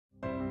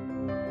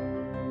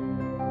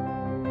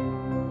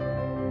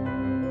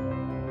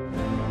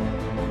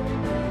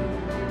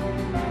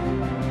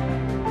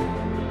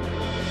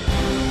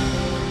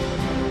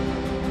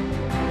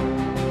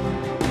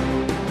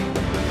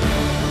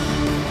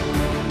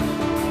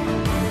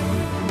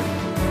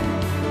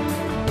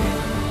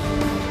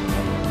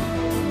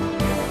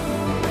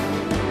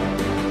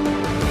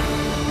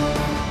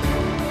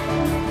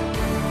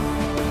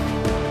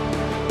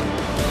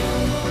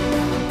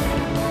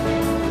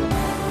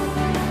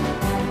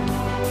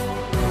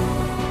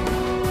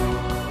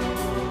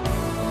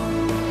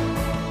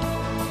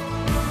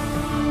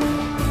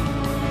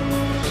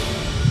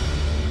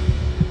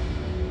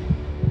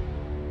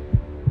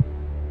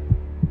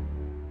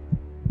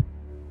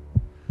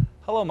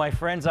Hello, my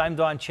friends. I'm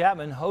Donn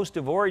Chapman, host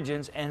of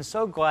Origins, and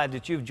so glad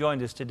that you've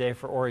joined us today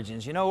for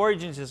Origins. You know,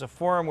 Origins is a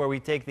forum where we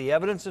take the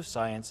evidence of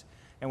science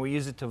and we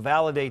use it to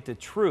validate the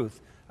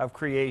truth of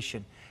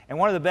creation. And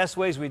one of the best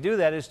ways we do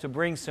that is to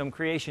bring some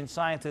creation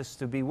scientists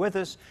to be with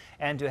us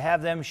and to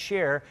have them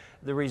share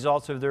the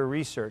results of their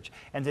research.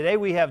 And today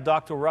we have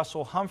Dr.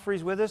 Russell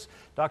Humphreys with us.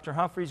 Dr.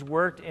 Humphreys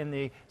worked in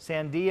the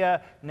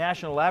Sandia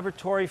National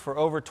Laboratory for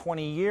over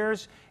 20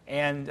 years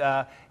and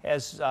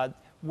has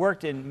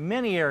worked in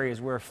many areas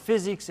where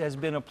physics has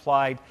been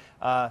applied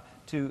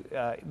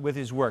with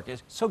his work.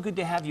 It's so good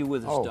to have you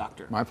with us,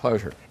 Doctor. My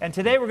pleasure. And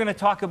today we're going to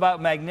talk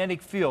about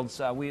magnetic fields.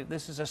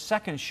 This is a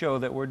second show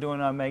that we're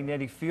doing on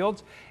magnetic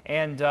fields.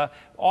 And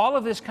all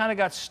of this kind of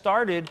got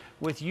started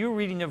with you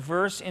reading a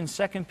verse in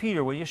 2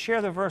 Peter. Will you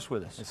share the verse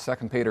with us? It's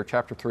 2 Peter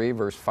chapter 3,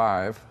 verse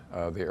 5.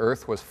 The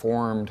earth was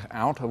formed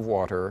out of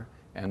water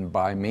and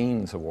by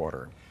means of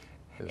water.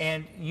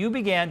 And you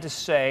began to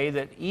say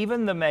that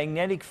even the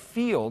magnetic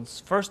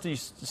fields, first you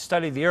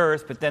study the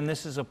earth, but then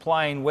this is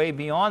applying way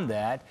beyond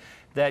that,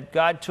 that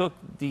God took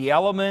the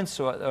elements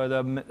or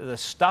the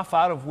stuff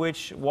out of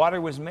which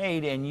water was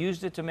made and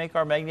used it to make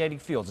our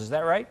magnetic fields. Is that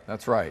right?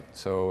 That's right.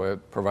 So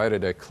it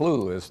provided a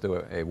clue as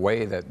to a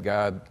way that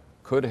God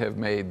could have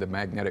made the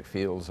magnetic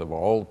fields of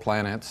all the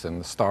planets and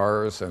the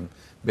stars and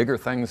bigger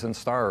things than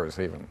stars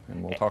even,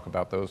 and we'll talk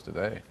about those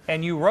today.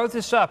 And you wrote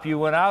this up. You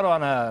went out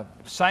on a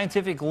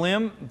scientific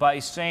limb by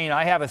saying,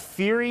 I have a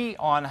theory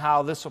on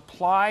how this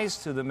applies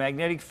to the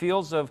magnetic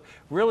fields of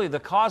really the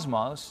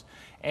cosmos,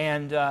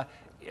 and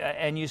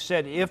you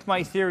said, if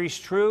my theory's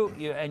true,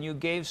 and you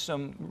gave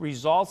some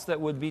results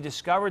that would be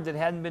discovered that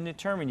hadn't been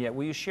determined yet.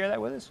 Will you share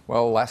that with us?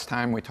 Well, last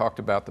time we talked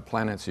about the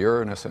planets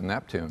Uranus and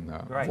Neptune.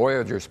 The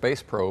Voyager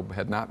space probe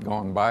had not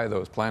gone by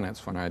those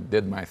planets when I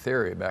did my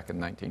theory back in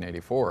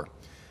 1984.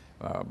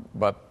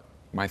 But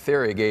my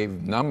theory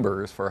gave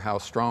numbers for how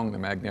strong the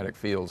magnetic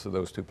fields of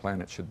those two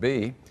planets should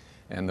be,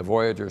 and the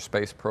Voyager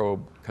space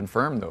probe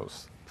confirmed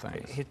those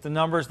things. It hit the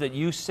numbers that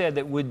you said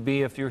that would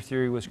be if your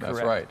theory was correct.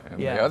 That's right.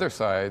 And the other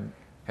side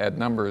had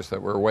numbers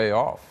that were way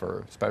off,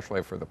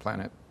 especially for the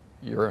planet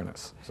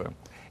Uranus.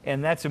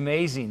 And that's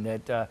amazing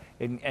that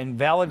and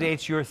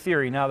validates your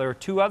theory. Now there are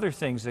two other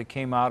things that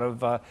came out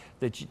of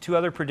two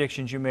other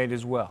predictions you made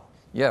as well.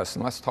 Yes,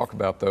 and let's talk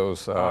about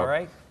those. All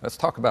right. Let's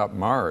talk about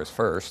Mars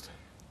first.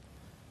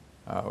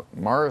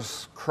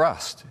 Mars'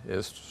 crust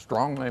is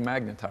strongly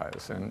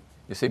magnetized, and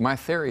you see, my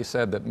theory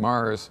said that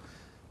Mars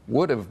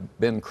would have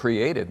been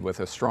created with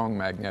a strong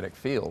magnetic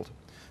field,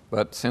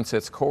 but since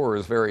its core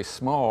is very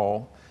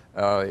small,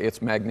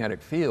 its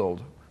magnetic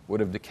field would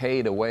have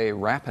decayed away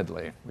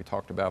rapidly. We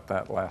talked about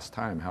that last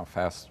time, how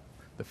fast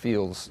the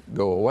fields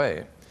go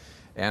away.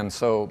 And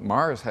so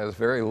Mars has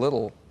very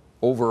little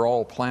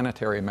overall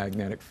planetary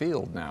magnetic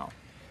field now.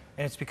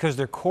 And it's because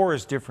their core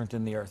is different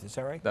than the Earth, is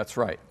that right? That's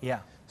right. Yeah.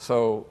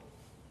 So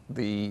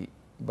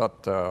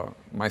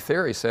my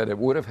theory said it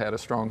would have had a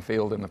strong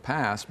field in the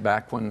past,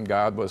 back when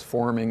God was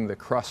forming the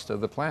crust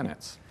of the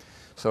planets.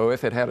 So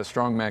if it had a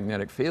strong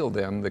magnetic field,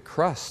 then the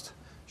crust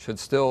should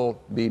still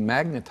be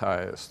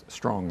magnetized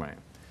strongly.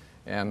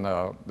 And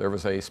there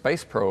was a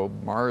space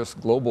probe, Mars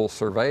Global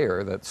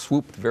Surveyor, that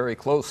swooped very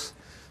close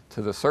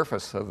to the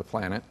surface of the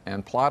planet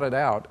and plotted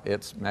out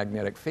its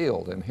magnetic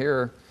field. And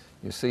here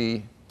you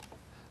see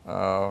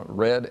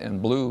red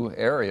and blue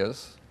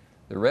areas.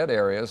 The red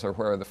areas are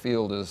where the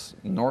field is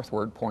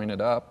northward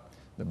pointed up.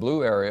 The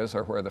blue areas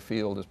are where the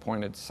field is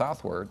pointed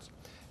southwards.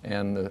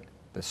 And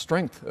the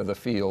strength of the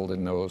field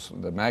in those,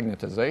 the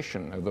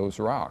magnetization of those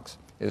rocks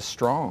is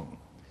strong.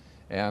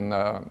 And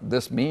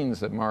this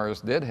means that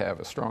Mars did have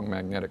a strong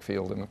magnetic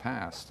field in the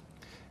past.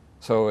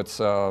 So it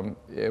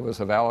was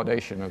a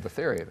validation of the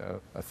theory,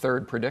 a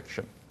third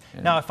prediction.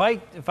 Now, if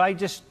I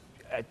just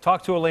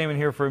talk to a layman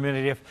here for a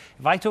minute, if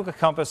I took a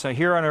compass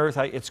here on Earth,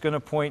 it's going to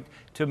point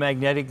to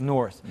magnetic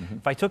north. Mm-hmm.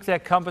 If I took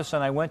that compass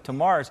and I went to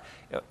Mars,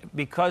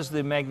 because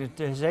the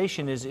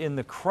magnetization is in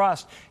the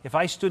crust, if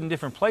I stood in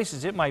different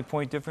places, it might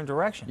point different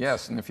directions.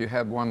 Yes, and if you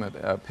had one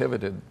that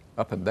pivoted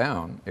up and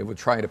down, it would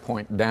try to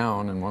point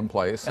down in one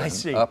place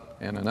and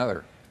up in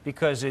another.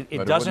 Because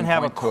it doesn't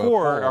have a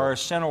core or a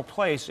central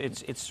place,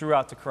 it's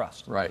throughout the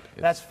crust. Right.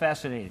 That's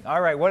fascinating.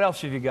 All right, what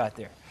else have you got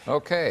there?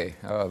 Okay,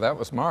 that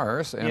was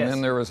Mars, and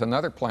then there was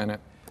another planet,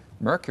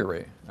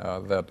 Mercury,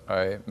 that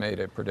I made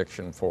a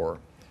prediction for.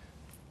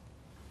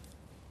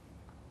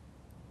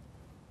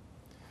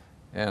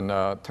 And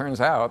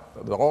turns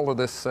out that all of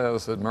this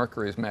says that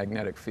Mercury's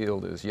magnetic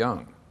field is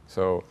young.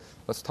 So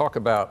let's talk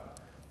about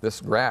this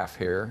graph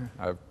here.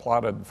 I've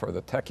plotted for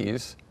the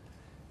techies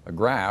a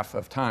graph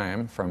of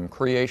time from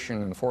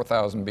creation in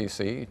 4000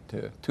 BC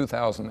to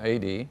 2000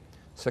 AD,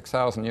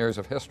 6,000 years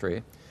of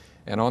history.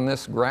 And on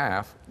this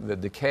graph, the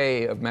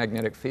decay of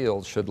magnetic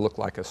fields should look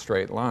like a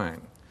straight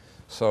line.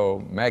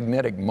 So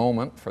magnetic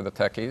moment for the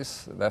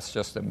techies, that's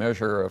just a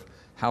measure of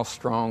how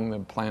strong the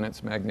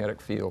planet's magnetic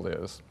field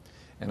is.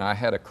 And I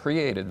had a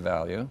created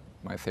value,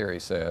 my theory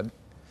said.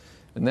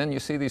 And then you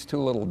see these two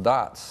little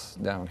dots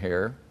down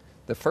here.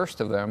 the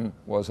first of them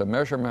was a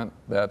measurement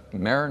that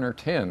Mariner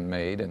 10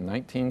 made in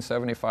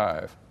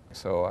 1975.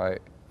 So I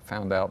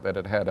found out that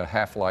it had a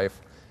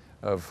half-life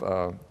of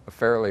a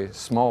fairly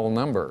small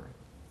number,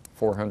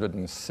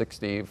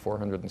 460,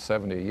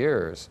 470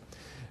 years.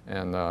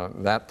 And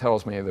that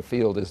tells me the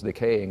field is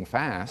decaying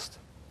fast,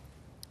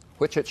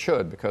 which it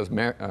should, because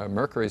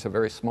Mercury is a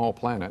very small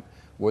planet,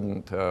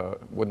 wouldn't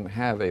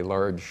have a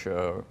large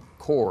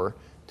core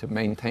to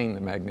maintain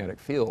the magnetic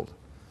field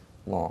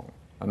long.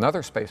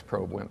 Another space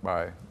probe went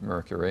by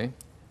Mercury,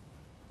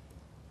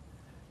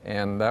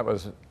 and that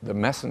was the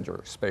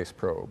Messenger space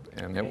probe.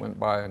 And it went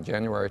by in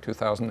January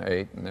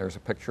 2008, and there's a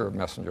picture of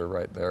Messenger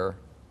right there.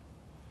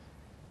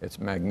 Its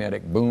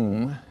magnetic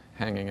boom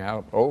hanging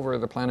out over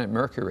the planet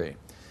Mercury.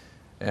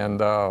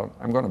 And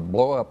I'm going to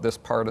blow up this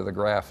part of the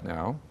graph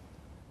now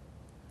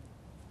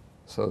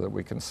so that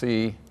we can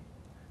see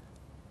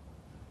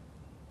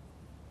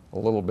a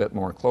little bit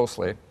more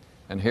closely.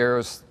 And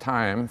here's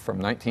time from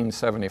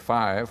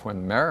 1975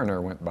 when Mariner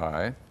went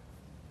by,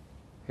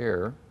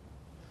 here,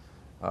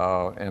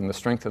 and the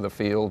strength of the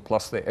field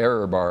plus the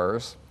error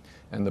bars.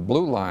 And the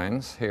blue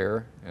lines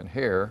here and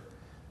here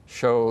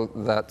show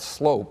that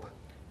slope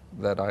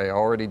that I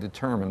already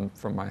determined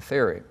from my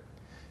theory.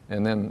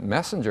 And then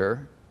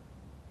Messenger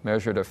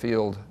measured a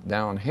field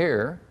down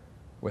here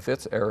with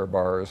its error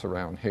bars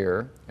around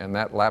here, and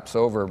that laps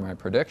over my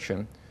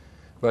prediction,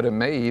 but it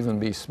may even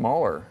be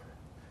smaller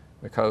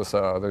because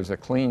there's a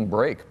clean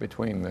break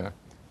between the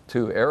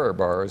two error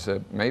bars.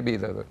 It may be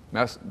that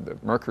the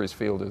Mercury's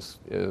field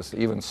is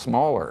even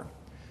smaller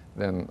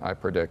than I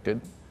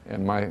predicted,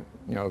 and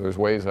there's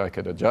ways I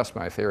could adjust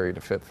my theory to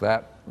fit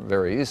that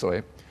very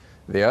easily.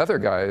 The other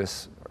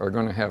guys are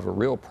going to have a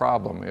real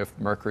problem if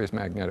Mercury's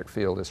magnetic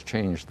field has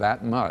changed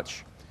that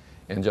much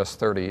in just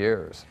 30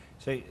 years.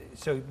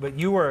 But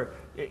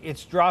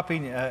it's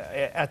dropping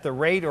at the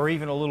rate or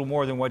even a little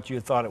more than what you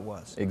thought it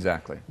was.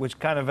 Exactly. Which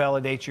kind of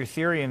validates your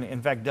theory, and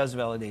in fact does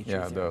validate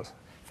your theory. Yeah, it does.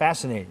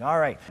 Fascinating. All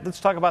right, let's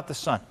talk about the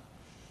sun.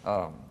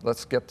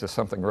 Let's get to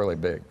something really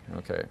big,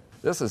 okay?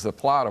 This is a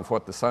plot of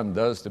what the sun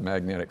does to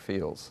magnetic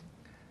fields.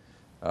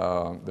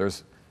 When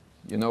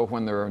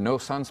there are no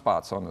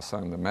sunspots on the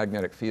sun, the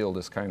magnetic field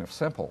is kind of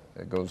simple.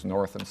 It goes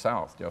north and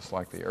south, just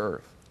like the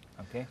Earth.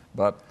 Okay.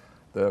 But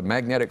the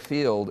magnetic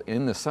field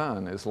in the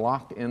sun is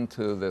locked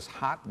into this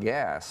hot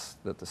gas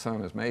that the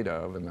sun is made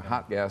of, and the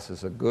hot gas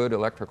is a good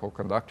electrical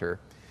conductor,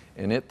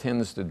 and it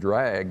tends to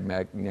drag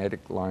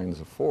magnetic lines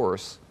of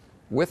force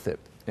with it.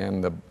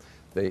 And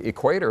the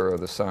equator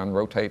of the sun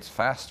rotates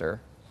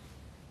faster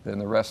than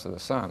the rest of the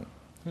sun.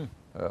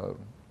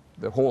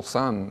 The whole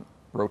sun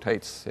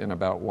rotates in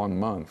about 1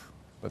 month,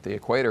 but the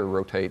equator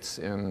rotates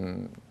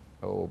in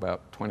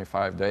about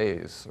 25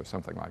 days or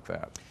something like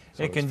that.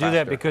 So it can do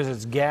that because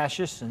it's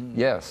gaseous, and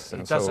yes,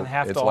 it doesn't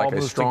have to it's all like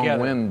move a strong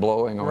together. wind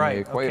blowing on Right,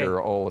 the equator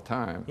okay. all the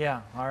time.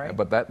 Yeah, all right.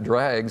 But that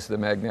drags the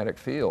magnetic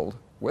field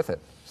with it.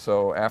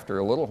 So after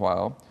a little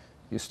while,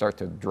 you start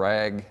to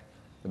drag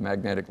the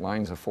magnetic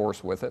lines of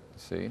force with it,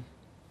 see?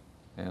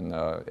 And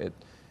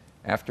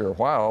after a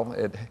while,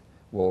 it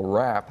will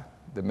wrap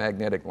the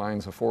magnetic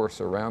lines of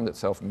force around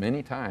itself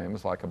many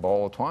times like a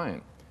ball of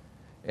twine.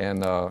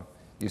 And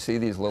you see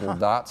these little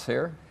dots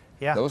here?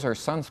 Yeah. Those are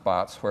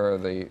sunspots where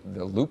the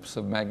loops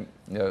of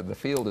the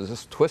field is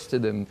just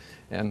twisted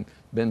and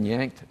been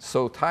yanked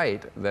so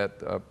tight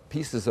that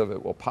pieces of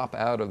it will pop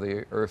out of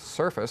the Earth's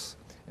surface,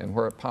 and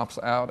where it pops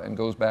out and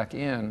goes back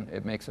in,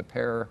 it makes a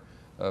pair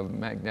of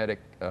magnetic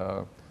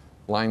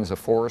lines of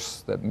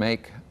force that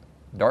make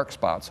dark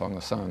spots on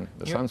the sun,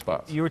 the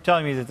sunspots. You were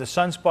telling me that the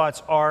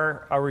sunspots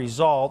are a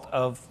result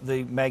of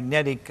the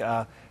magnetic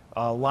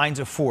lines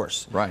of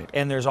force. Right.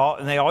 And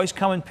they always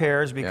come in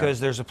pairs because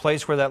there's a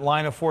place where that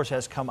line of force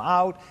has come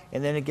out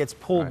and then it gets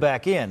pulled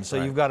back in.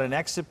 So you've got an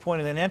exit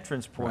point and an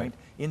entrance point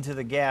into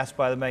the gas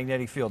by the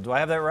magnetic field. Do I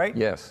have that right?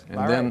 Yes.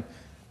 And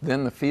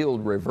then the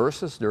field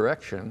reverses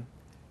direction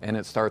and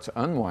it starts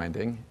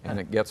unwinding and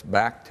it gets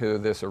back to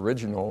this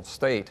original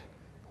state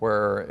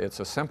where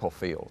it's a simple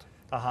field.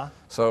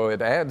 So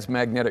it adds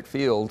magnetic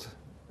field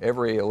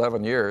every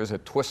 11 years.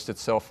 It twists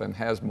itself and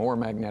has more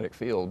magnetic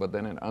field, but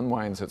then it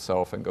unwinds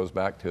itself and goes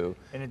back to its original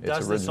state. And it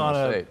does this on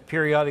a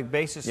periodic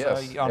basis?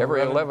 Yes, on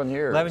every 11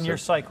 years. 11-year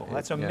cycle.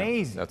 That's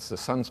amazing. Yeah, that's the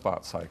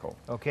sunspot cycle.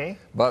 Okay.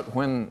 But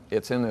when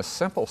it's in this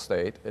simple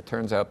state, it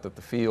turns out that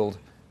the field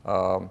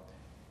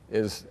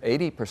is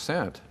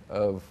 80%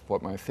 of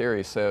what my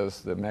theory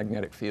says the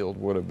magnetic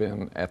field would have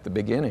been at the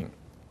beginning.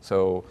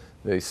 So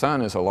the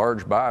sun is a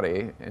large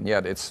body, and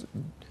yet it's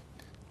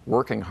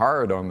working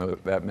hard on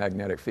that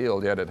magnetic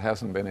field, yet it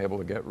hasn't been able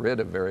to get rid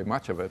of very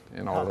much of it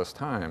in all this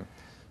time.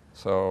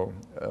 So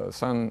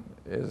sun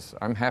is,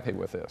 I'm happy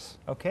with this.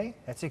 Okay,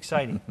 that's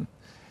exciting.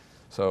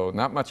 So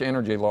not much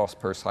energy lost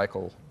per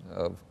cycle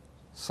of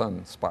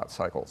sunspot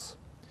cycles.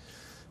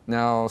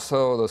 Now,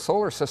 so the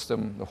solar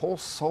system, the whole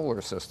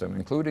solar system,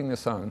 including the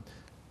sun,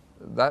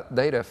 that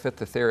data fit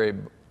the theory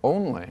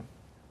only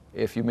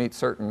if you meet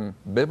certain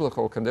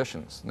biblical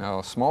conditions.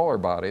 Now, smaller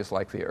bodies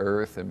like the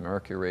Earth and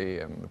Mercury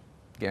and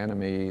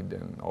Ganymede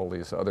and all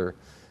these other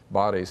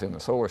bodies in the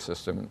solar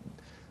system,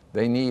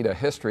 they need a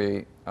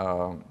history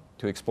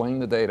to explain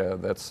the data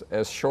that's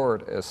as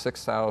short as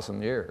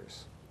 6,000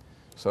 years.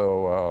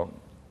 So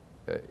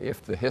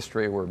if the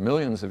history were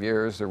millions of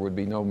years, there would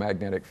be no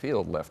magnetic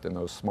field left in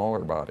those smaller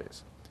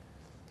bodies.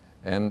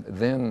 And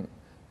then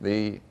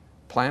the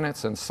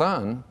planets and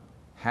sun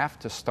have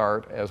to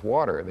start as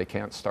water. They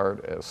can't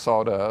start as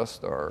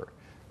sawdust or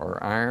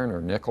iron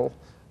or nickel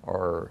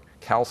or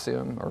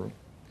calcium or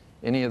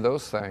any of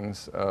those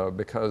things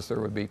because there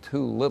would be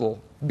too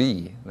little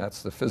B.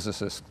 That's the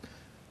physicist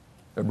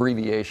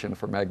abbreviation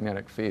for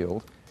magnetic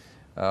field.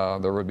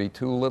 There would be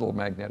too little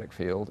magnetic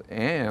field,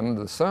 and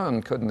the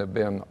sun couldn't have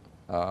been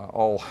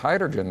all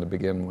hydrogen to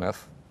begin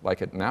with,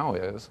 like it now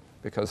is,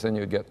 because then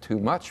you'd get too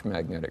much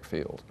magnetic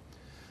field.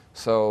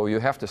 So you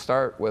have to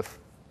start with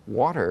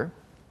water,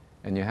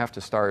 and you have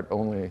to start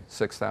only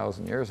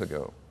 6,000 years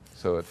ago.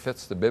 So it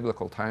fits the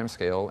biblical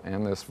timescale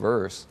and this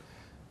verse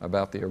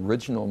about the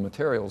original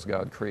materials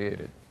God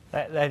created.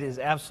 That is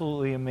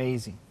absolutely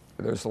amazing.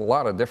 There's a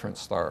lot of different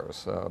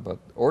stars, but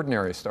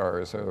ordinary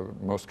stars are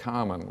most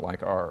common,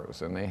 like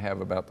ours, and they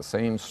have about the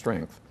same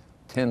strength,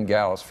 10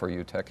 Gauss for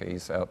you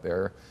techies out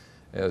there,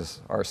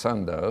 as our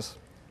sun does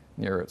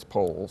near its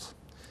poles.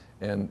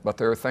 But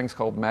there are things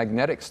called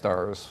magnetic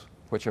stars,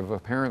 which have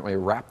apparently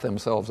wrapped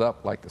themselves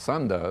up like the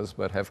sun does,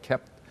 but have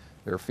kept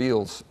their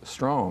fields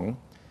strong,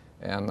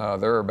 and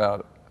they're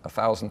about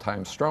 1,000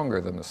 times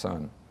stronger than the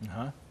sun,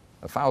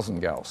 1,000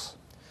 Gauss.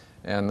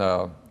 And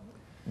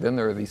then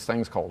there are these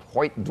things called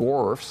white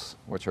dwarfs,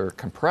 which are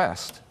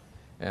compressed,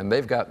 and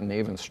they've gotten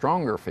even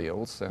stronger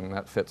fields, and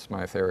that fits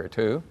my theory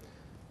too,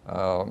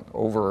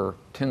 over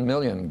 10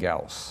 million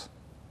Gauss,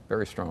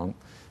 very strong.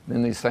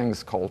 Then these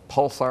things called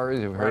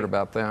pulsars, you've heard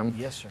about them.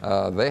 Yes,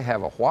 sir. They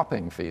have a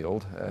whopping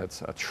field.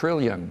 It's 1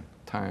 trillion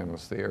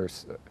times the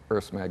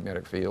Earth's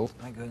magnetic field.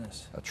 My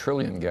goodness. 1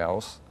 trillion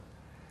Gauss.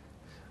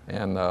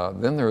 And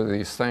then there are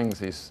these things,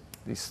 these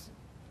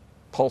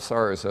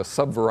pulsars, a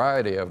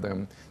subvariety of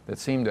them that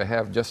seem to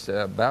have just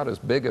about as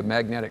big a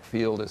magnetic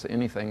field as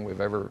anything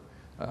we've ever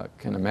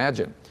can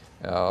imagine.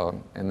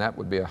 And that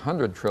would be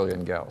 100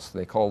 trillion Gauss.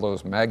 They call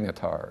those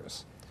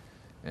magnetars.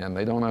 And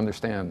they don't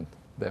understand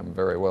them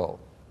very well.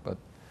 But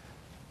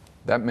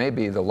that may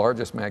be the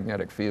largest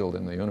magnetic field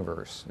in the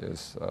universe,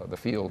 is the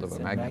field of a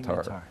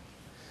magnetar.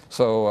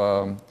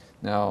 So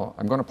now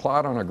I'm going to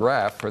plot on a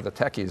graph, for the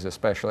techies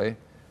especially,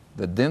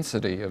 the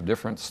density of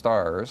different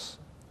stars,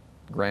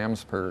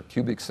 grams per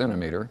cubic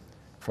centimeter,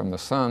 from the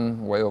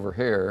sun way over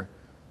here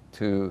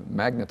to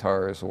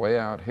magnetars way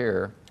out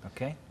here.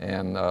 Okay.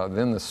 And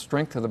then the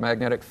strength of the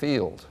magnetic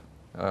field.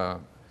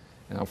 Now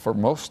for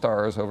most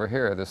stars over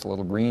here, this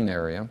little green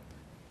area,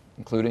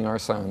 including our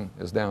sun,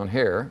 is down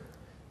here.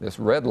 This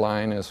red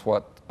line is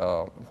what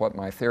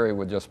my theory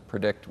would just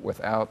predict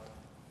without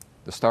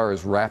the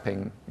stars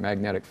wrapping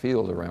magnetic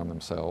field around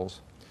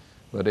themselves.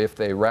 But if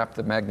they wrap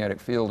the magnetic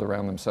field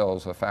around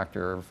themselves a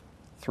factor of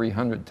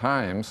 300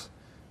 times,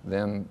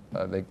 then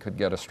they could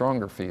get a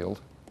stronger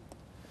field.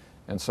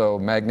 And so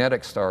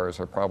magnetic stars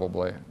are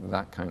probably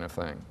that kind of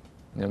thing.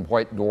 And then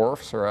white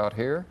dwarfs are out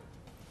here.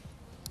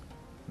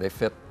 They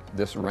fit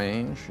this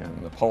range,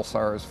 and the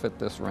pulsars fit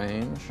this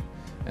range,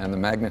 and the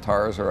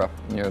magnetars are up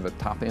near the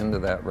top end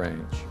of that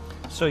range.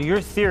 So your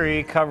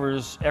theory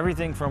covers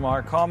everything from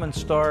our common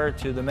star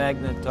to the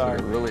magnetar.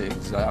 So really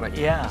exotic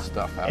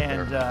stuff out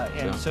there.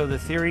 And so the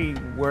theory,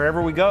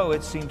 wherever we go,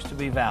 it seems to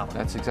be valid.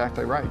 That's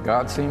exactly right.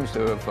 God seems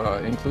to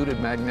have included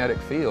magnetic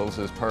fields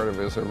as part of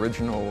his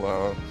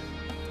original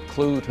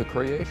clue to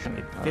creation.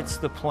 It fits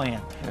the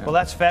plan. Yeah. Well,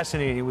 that's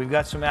fascinating. We've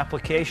got some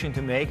application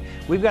to make.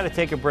 We've got to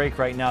take a break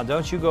right now.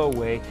 Don't you go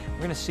away. We're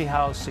going to see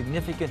how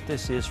significant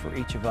this is for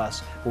each of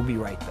us. We'll be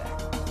right back.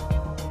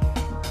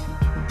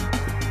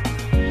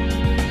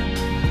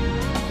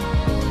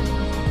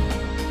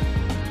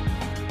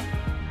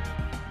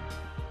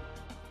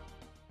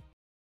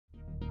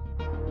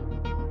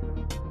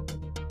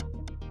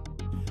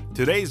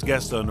 Today's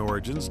guest on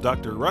Origins,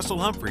 Dr. Russell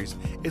Humphreys,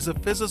 is a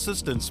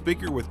physicist and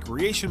speaker with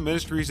Creation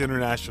Ministries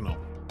International.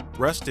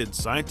 Russ did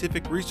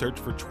scientific research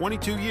for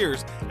 22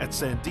 years at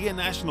Sandia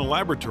National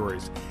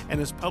Laboratories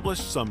and has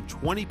published some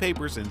 20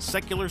 papers in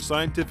secular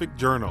scientific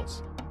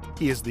journals.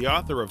 He is the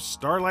author of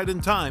Starlight in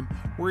Time,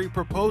 where he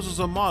proposes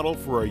a model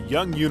for a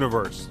young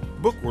universe.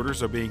 Book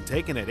orders are being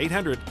taken at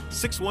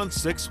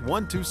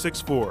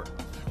 800-616-1264.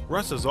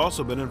 Russ has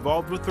also been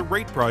involved with the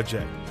RATE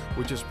Project,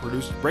 which has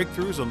produced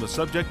breakthroughs on the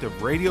subject of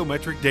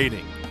radiometric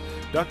dating.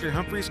 Dr.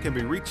 Humphreys can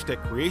be reached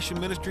at Creation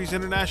Ministries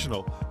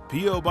International,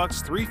 P.O.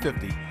 Box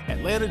 350,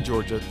 Atlanta,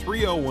 Georgia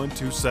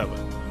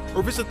 30127,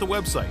 or visit the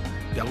website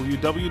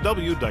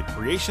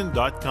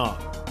www.creation.com.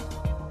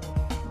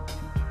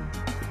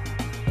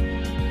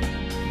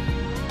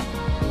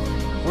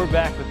 We're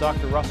back with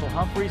Dr. Russell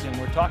Humphreys, and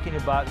we're talking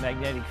about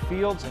magnetic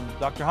fields. And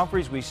Dr.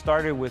 Humphreys, we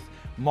started with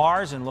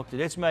Mars and looked at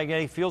its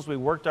magnetic fields. We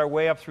worked our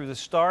way up through the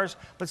stars.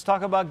 Let's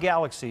talk about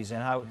galaxies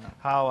and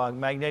how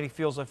magnetic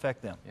fields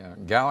affect them. Yeah,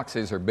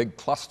 galaxies are big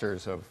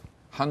clusters of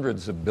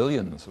hundreds of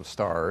billions of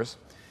stars,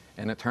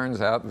 And it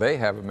turns out they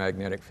have a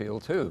magnetic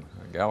field too.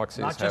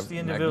 Galaxies Not have just the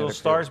individual magnetic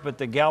stars, field. but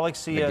the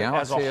galaxy,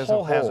 as a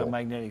whole has a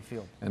magnetic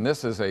field. And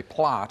this is a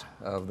plot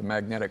of the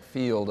magnetic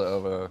field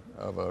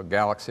of a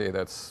galaxy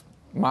that's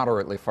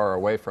moderately far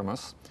away from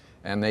us.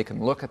 And they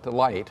can look at the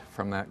light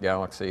from that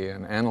galaxy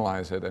and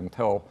analyze it and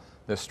tell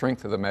the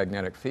strength of the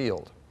magnetic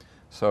field.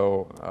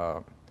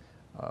 So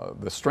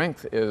the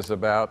strength is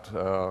about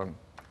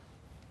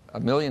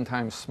 1,000,000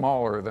 times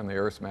smaller than the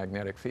Earth's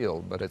magnetic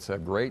field, but it's a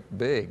great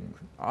big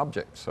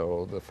object.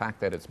 So the fact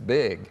that it's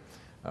big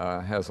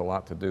has a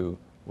lot to do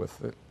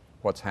with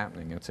what's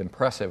happening. It's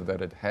impressive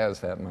that it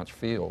has that much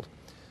field.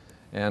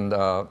 And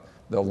the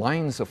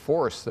lines of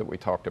force that we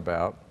talked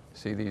about,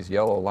 see these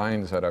yellow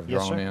lines that I've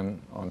drawn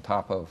in on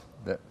top of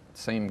that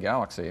same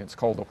galaxy. It's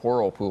called the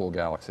whirlpool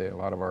galaxy. A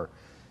lot of our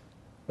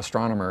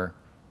astronomer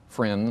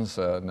friends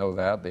know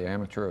that, the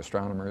amateur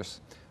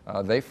astronomers.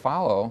 They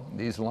follow,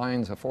 these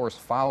lines of force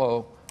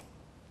follow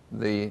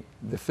the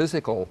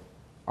physical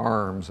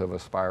arms of a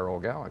spiral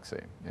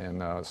galaxy.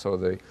 And so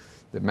the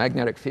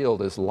magnetic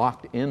field is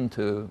locked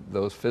into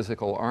those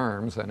physical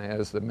arms, and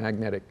as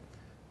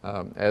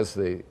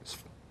the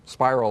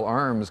spiral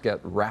arms get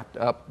wrapped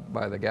up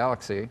by the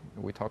galaxy,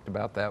 we talked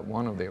about that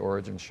one of the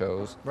origin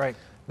shows, right.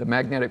 The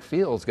magnetic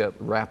fields get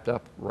wrapped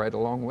up right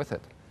along with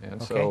it.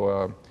 And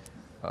so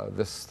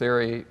this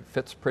theory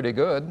fits pretty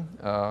good.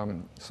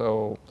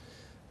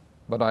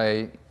 But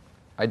I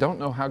don't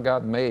know how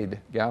God made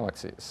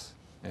galaxies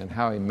and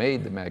how he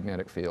made the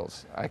magnetic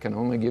fields. I can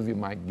only give you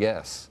my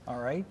guess. All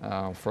right.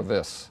 For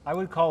this. I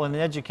would call it an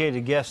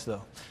educated guess,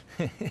 though.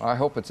 I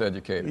hope it's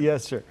educated.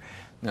 Yes, sir.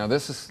 Now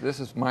this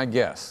is my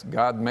guess.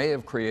 God may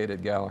have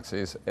created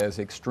galaxies as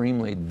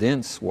extremely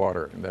dense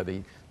water, that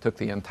he took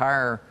the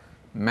entire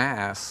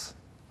mass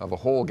of a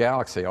whole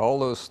galaxy, all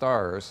those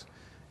stars,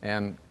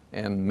 and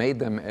made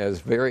them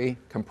as very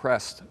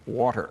compressed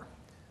water.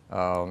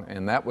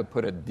 And that would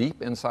put it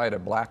deep inside a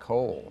black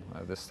hole.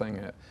 This thing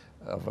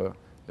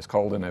is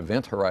called an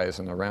event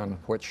horizon, around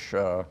which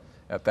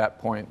at that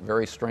point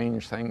very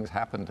strange things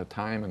happen to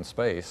time and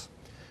space.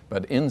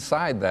 But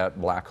inside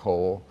that black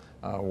hole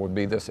would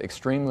be this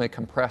extremely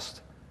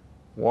compressed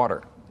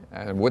water.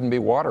 And it wouldn't be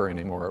water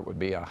anymore, it would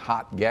be a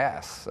hot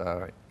gas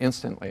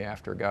instantly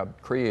after God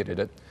created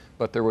it.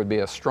 But there would be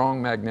a strong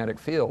magnetic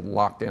field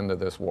locked into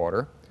this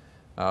water.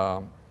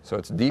 So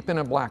it's deep in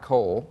a black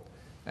hole,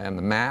 and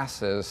the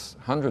mass is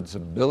hundreds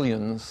of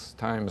billions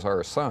times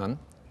our sun.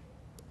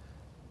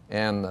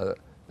 And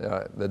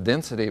the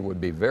density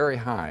would be very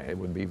high. It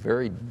would be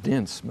very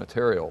dense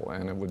material,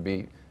 and it would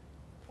be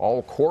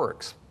all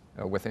quarks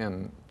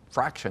within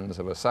fractions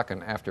of a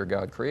second after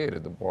God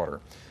created the water.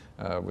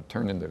 Would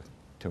turn into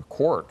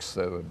quarks,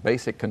 the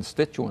basic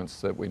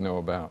constituents that we know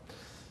about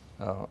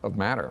of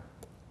matter.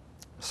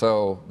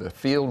 So the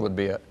field would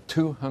be at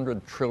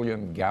 200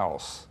 trillion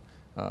Gauss,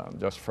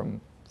 just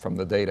from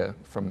the data,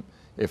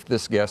 if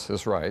this guess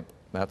is right,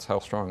 that's how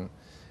strong.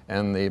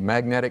 And the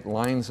magnetic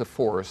lines of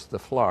force, the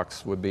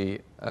flux, would be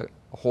a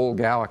whole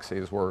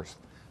galaxy's worth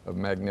of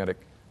magnetic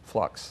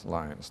flux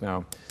lines.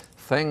 Now,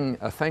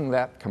 a thing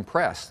that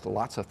compressed,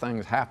 lots of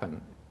things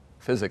happen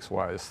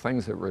physics-wise,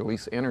 things that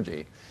release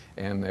energy,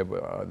 and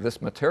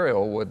this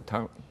material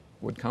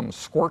would come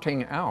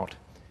squirting out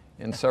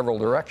in several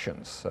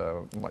directions,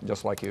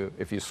 just like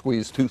if you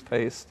squeeze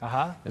toothpaste,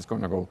 it's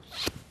going to go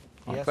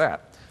like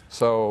that.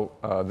 So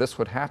this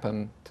would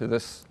happen to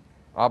this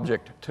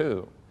object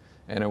too,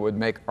 and it would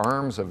make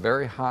arms of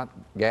very hot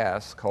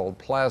gas called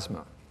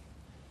plasma.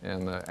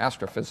 And the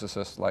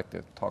astrophysicists like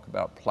to talk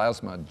about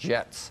plasma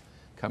jets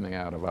coming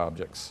out of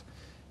objects.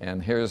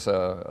 And here's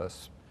a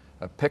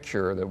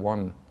picture that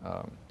one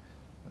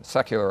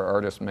secular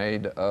artist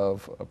made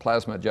of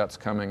plasma jets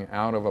coming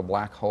out of a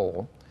black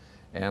hole.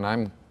 And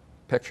I'm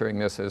picturing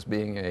this as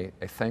being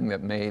a thing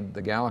that made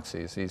the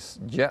galaxies, these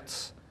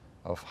jets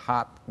of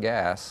hot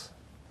gas.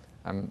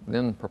 I'm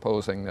then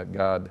proposing that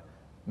God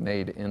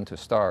made into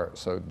stars.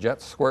 So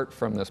jets squirt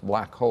from this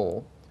black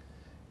hole,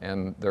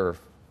 and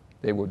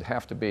they would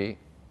have to be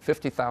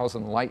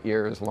 50,000 light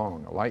years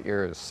long. A light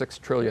year is 6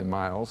 trillion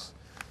miles,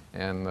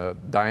 and the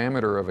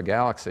diameter of a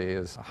galaxy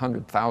is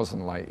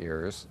 100,000 light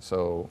years.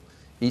 So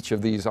each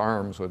of these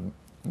arms would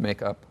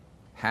make up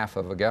half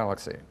of a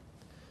galaxy.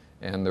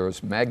 And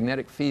there's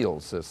magnetic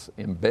fields that's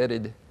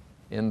embedded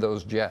in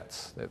those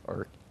jets that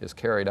is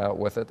carried out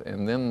with it.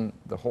 And then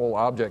the whole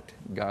object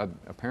God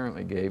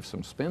apparently gave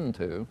some spin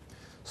to,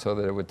 so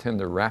that it would tend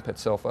to wrap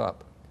itself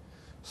up.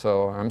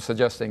 So I'm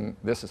suggesting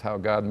this is how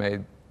God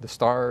made the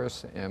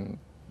stars and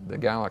the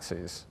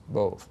galaxies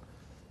both.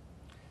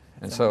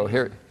 And so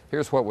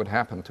here's what would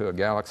happen to a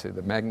galaxy.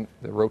 The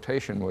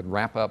rotation would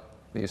wrap up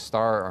these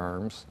star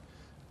arms.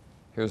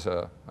 Here's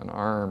an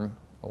arm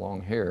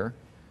along here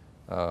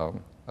of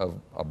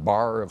a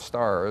bar of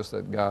stars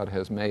that God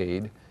has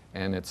made,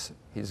 and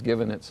he's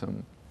given it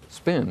some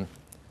spin.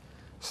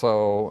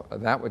 So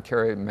that would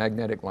carry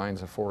magnetic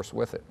lines of force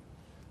with it.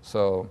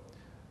 So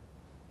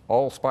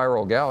all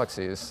spiral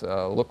galaxies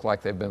look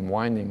like they've been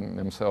winding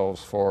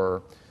themselves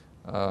for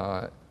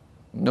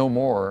no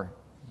more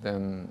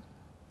than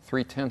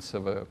 3/10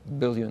 of a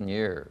billion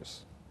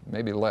years,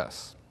 maybe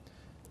less.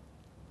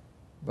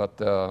 But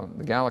the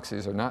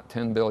galaxies are not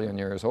 10 billion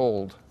years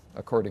old,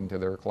 according to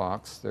their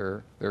clocks.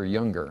 They're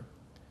younger.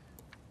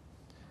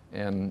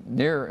 And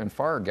near and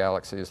far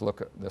galaxies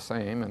look the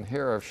same, and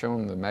here I've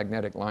shown the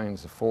magnetic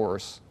lines of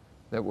force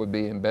that would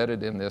be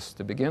embedded in this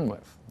to begin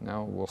with.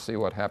 Now we'll see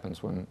what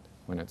happens when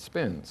it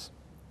spins.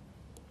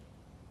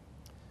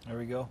 There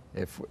we go.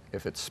 If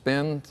it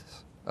spins,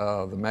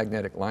 the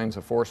magnetic lines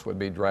of force would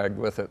be dragged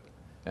with it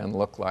and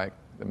look like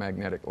the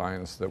magnetic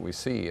lines that we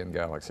see in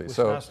galaxies. Which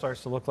So now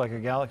starts to look like a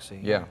galaxy.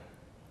 yeah,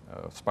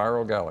 a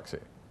spiral galaxy.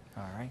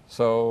 All right.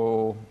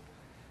 So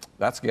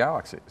that's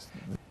galaxies.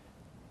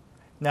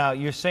 Now,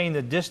 you're saying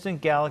the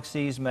distant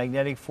galaxies'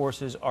 magnetic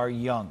forces are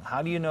young.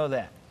 How do you know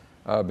that?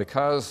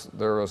 Because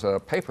there was a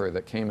paper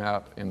that came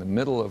out in the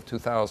middle of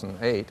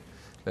 2008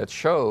 that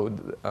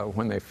showed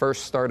when they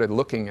first started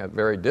looking at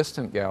very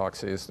distant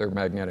galaxies, their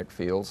magnetic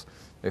fields,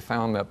 they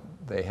found that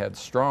they had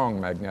strong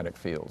magnetic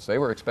fields. They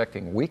were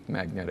expecting weak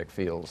magnetic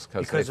fields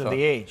because of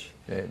the age.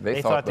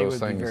 They thought they those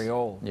would be things, very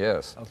old.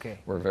 Yes, Okay.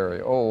 were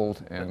very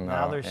old. But And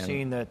now they're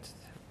seeing that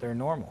they're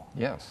normal.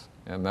 Yes,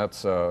 and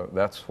that's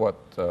what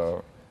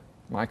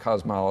my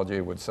cosmology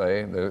would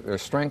say. Their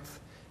strength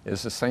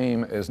is the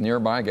same as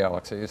nearby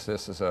galaxies.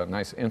 This is a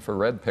nice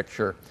infrared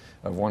picture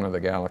of one of the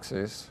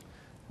galaxies.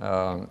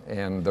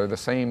 And they're the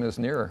same as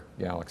near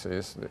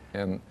galaxies.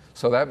 And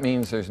so that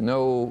means there's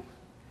no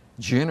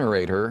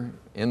generator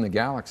in the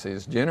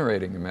galaxies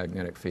generating the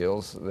magnetic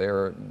fields. They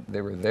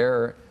were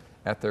there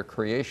at their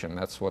creation.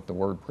 That's what the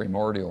word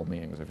primordial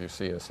means. If you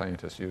see a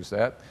scientist use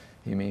that,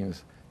 he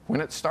means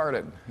when it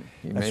started.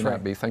 He may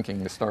not be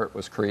thinking the start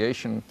was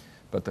creation,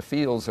 but the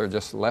fields are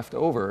just left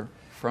over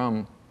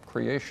from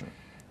creation.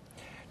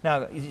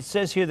 Now, it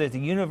says here that the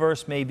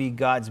universe may be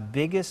God's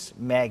biggest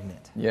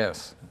magnet.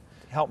 Yes.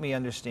 Help me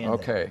understand that.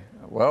 Okay.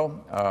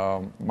 Well,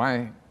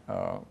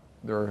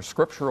 there are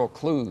scriptural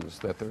clues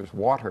that there's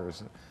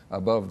waters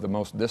above the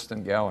most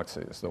distant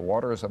galaxies. The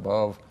waters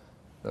above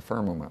the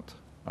firmament.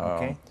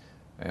 Okay.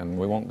 And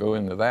we won't go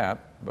into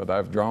that, but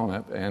I've drawn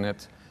it,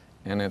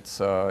 and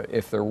it's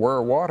if there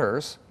were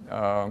waters,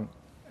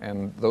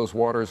 and those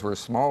waters were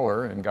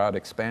smaller, and God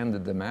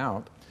expanded them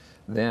out,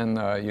 then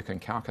you can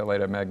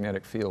calculate a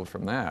magnetic field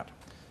from that.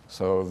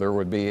 So there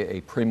would be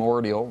a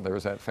primordial,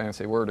 there's that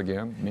fancy word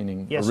again,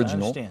 meaning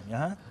original. Yes,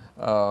 I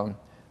understand.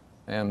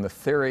 And the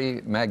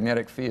theory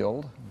magnetic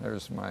field,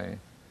 there's my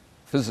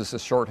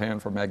physicist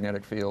shorthand for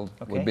magnetic field,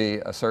 would be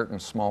a certain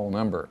small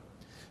number.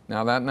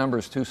 Now that number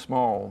is too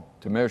small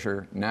to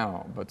measure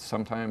now, but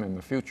sometime in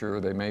the future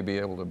they may be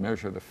able to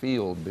measure the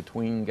field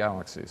between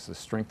galaxies, the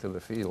strength of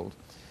the field.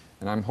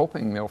 And I'm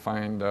hoping they'll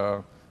find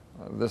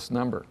this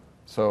number.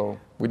 So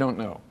we don't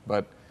know,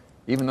 but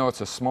even though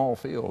it's a small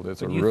field,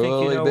 it's a really big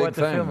thing. You know what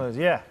the film is?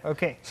 Yeah,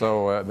 okay.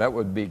 So that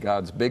would be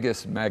God's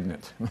biggest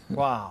magnet.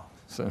 Wow.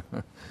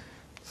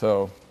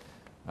 So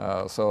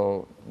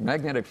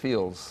magnetic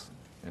fields,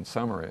 in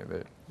summary,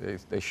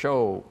 they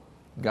show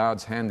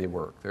God's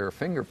handiwork. They're a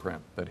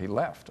fingerprint that He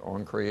left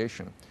on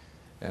creation.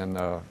 And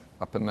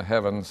up in the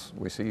heavens,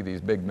 we see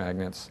these big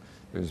magnets.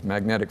 There's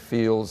magnetic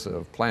fields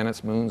of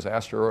planets, moons,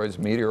 asteroids,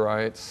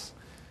 meteorites,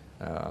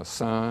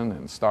 sun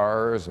and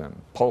stars and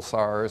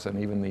pulsars, and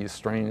even these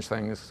strange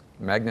things,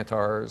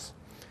 magnetars,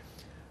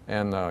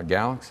 and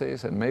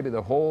galaxies, and maybe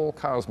the whole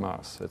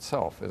cosmos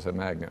itself is a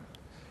magnet.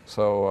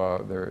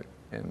 So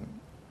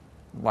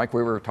like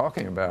we were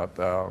talking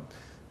about,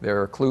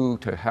 they're a clue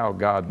to how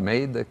God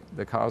made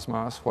the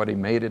cosmos, what He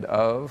made it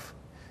of,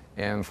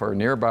 and for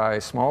nearby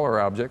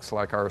smaller objects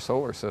like our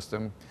solar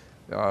system,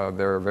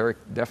 they're a very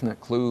definite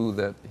clue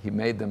that He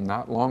made them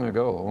not long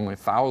ago, only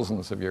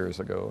thousands of years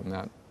ago,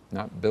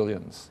 not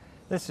billions.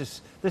 This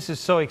is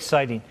so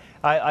exciting.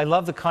 I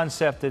love the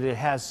concept that it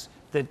has,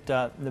 that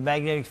the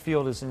magnetic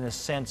field is in a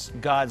sense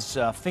God's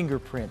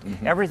fingerprint.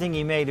 Mm-hmm. Everything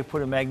He made, He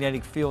put a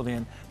magnetic field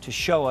in to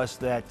show us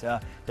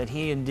that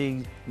He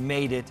indeed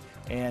made it,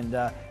 and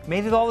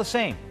made it all the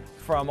same.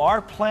 From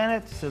our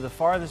planet to the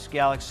farthest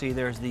galaxy,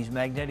 there's these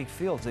magnetic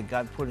fields that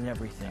God put in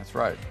everything. That's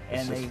right.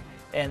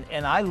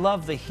 And I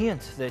love the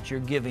hint that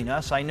you're giving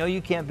us. I know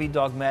you can't be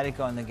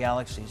dogmatic on the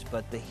galaxies,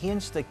 but the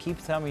hints that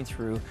keep coming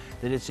through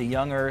that it's a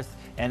young Earth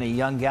and a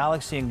young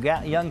galaxy and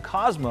young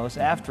cosmos,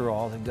 after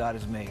all, that God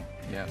has made.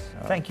 Yes.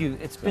 Thank you.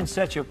 It's been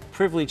such a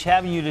privilege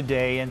having you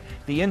today, and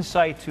the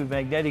insight to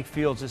magnetic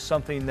fields is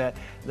something that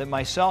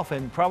myself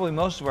and probably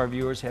most of our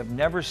viewers have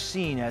never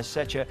seen as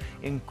such an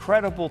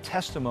incredible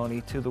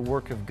testimony to the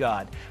work of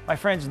God. My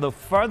friends, the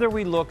farther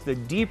we look, the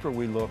deeper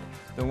we look,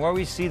 the more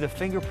we see the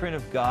fingerprint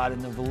of God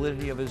and the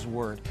validity of His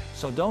Word.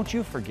 So don't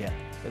you forget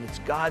that it's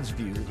God's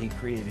view that He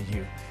created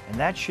you, and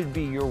that should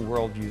be your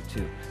worldview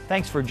too.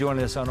 Thanks for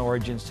joining us on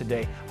Origins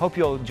today. Hope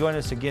you'll join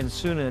us again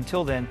soon, and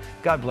until then,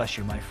 God bless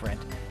you, my friend.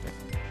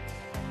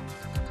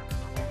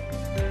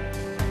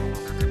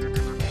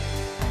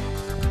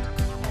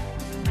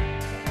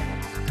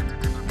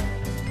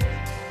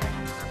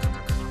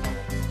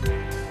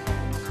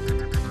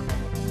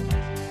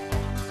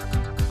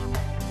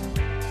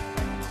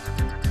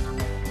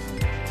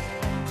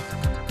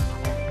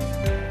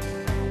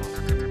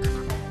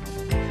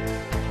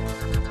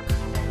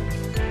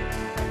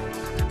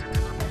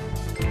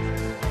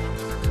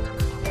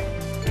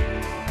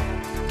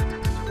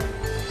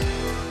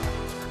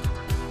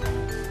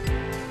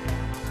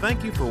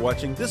 thank you for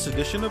watching this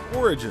edition of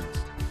Origins.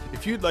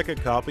 If you'd like a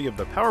copy of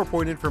the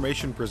PowerPoint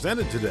information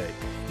presented today,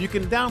 you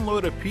can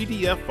download a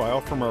PDF file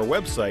from our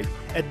website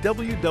at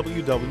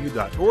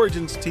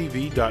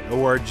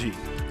www.originstv.org.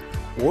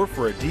 Or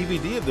for a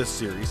DVD of this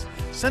series,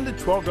 send a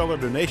 $12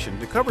 donation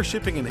to cover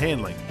shipping and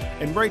handling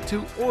and write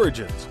to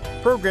Origins,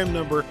 program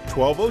number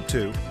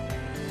 1202,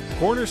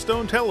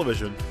 Cornerstone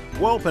Television,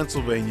 Well,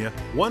 Pennsylvania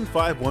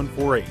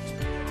 15148.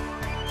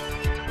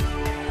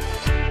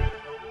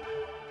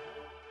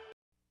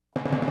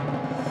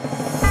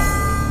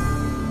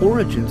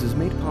 Origins is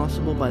made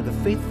possible by the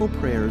faithful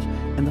prayers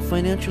and the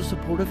financial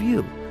support of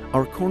you,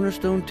 our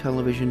Cornerstone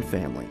Television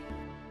family.